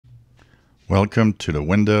Welcome to the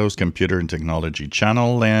Windows Computer and Technology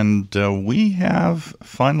channel, and we have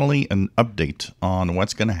finally an update on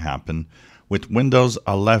what's going to happen with Windows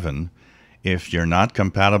 11 if you're not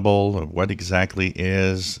compatible. What exactly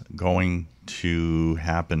is going to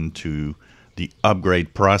happen to the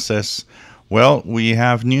upgrade process? Well, we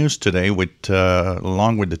have news today with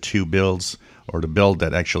along with the two builds, or the build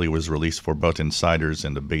that actually was released for both insiders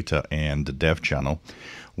in the beta and the dev channel.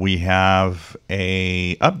 We have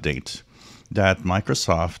a update that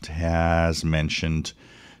Microsoft has mentioned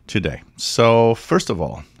today. So first of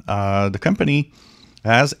all, the company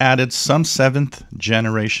has added some 7th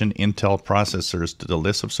generation Intel processors to the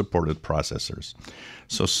list of supported processors.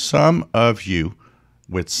 So some of you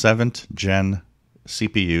with 7th gen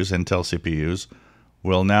CPUs, Intel CPUs,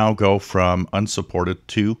 will now go from unsupported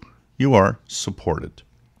to you are supported.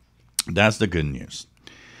 That's the good news.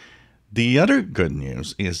 The other good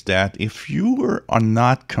news is that if you are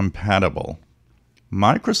not compatible,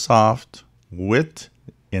 Microsoft, with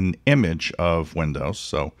an image of Windows,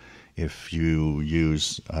 so if you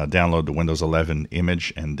download the Windows 11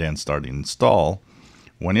 image and then start install,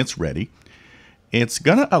 when it's ready, it's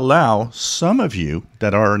going to allow some of you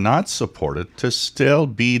that are not supported to still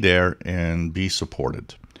be there and be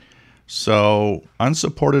supported. So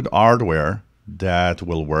unsupported hardware that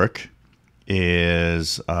will work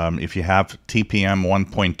is if you have TPM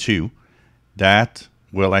 1.2, that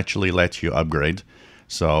will actually let you upgrade.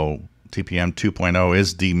 So TPM 2.0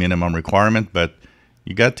 is the minimum requirement, but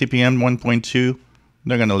you got TPM 1.2,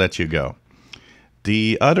 they're going to let you go.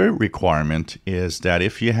 The other requirement is that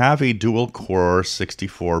if you have a dual-core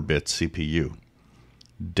 64-bit CPU,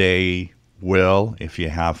 they will, if you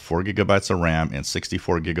have 4 gigabytes of RAM and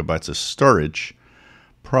 64 gigabytes of storage,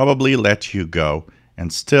 probably let you go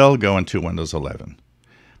and still go into Windows 11.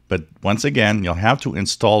 But once again, you'll have to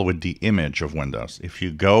install with the image of Windows. If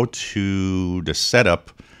you go to the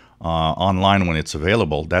setup online when it's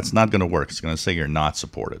available, that's not going to work. It's going to say you're not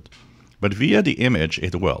supported. But via the image,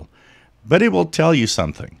 it will. But it will tell you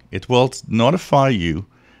something. It will notify you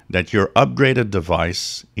that your upgraded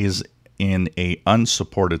device is in an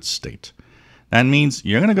unsupported state. That means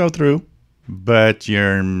you're going to go through, but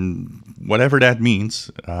whatever that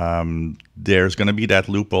means, there's going to be that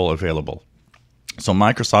loophole available. So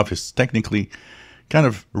Microsoft is technically kind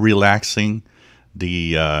of relaxing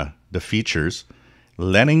the features,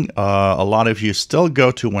 letting a lot of you still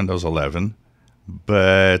go to Windows 11,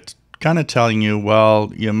 but kind of telling you,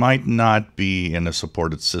 well, you might not be in a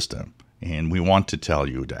supported system, and we want to tell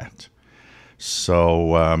you that.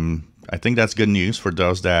 So I think that's good news for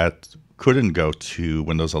those that couldn't go to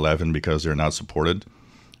Windows 11 because they're not supported.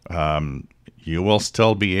 You will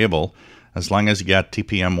still be able, as long as you got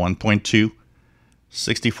TPM 1.2,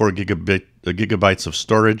 64 gigabytes of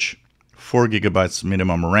storage, 4 gigabytes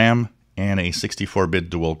minimum RAM, and a 64-bit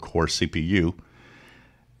dual-core CPU.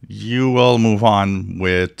 You will move on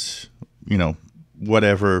with,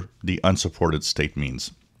 whatever the unsupported state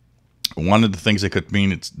means. One of the things it could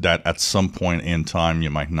mean is that at some point in time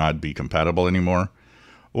you might not be compatible anymore,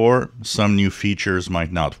 or some new features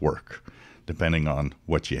might not work, depending on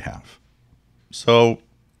what you have. So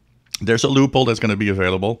there's a loophole that's going to be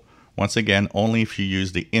available. Once again, only if you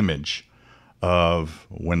use the image of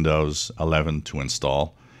Windows 11 to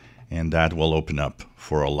install, and that will open up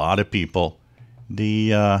for a lot of people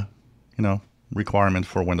the requirement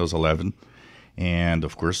for Windows 11. And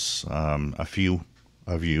of course, a few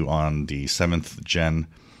of you on the 7th gen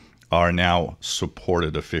are now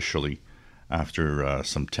supported officially after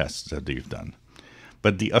some tests that they've done.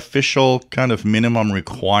 But the official kind of minimum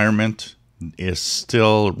requirement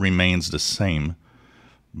still remains the same,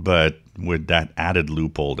 but with that added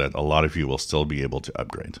loophole that a lot of you will still be able to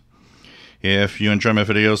upgrade. If you enjoy my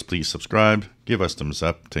videos, please subscribe, give us thumbs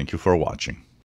up. Thank you for watching.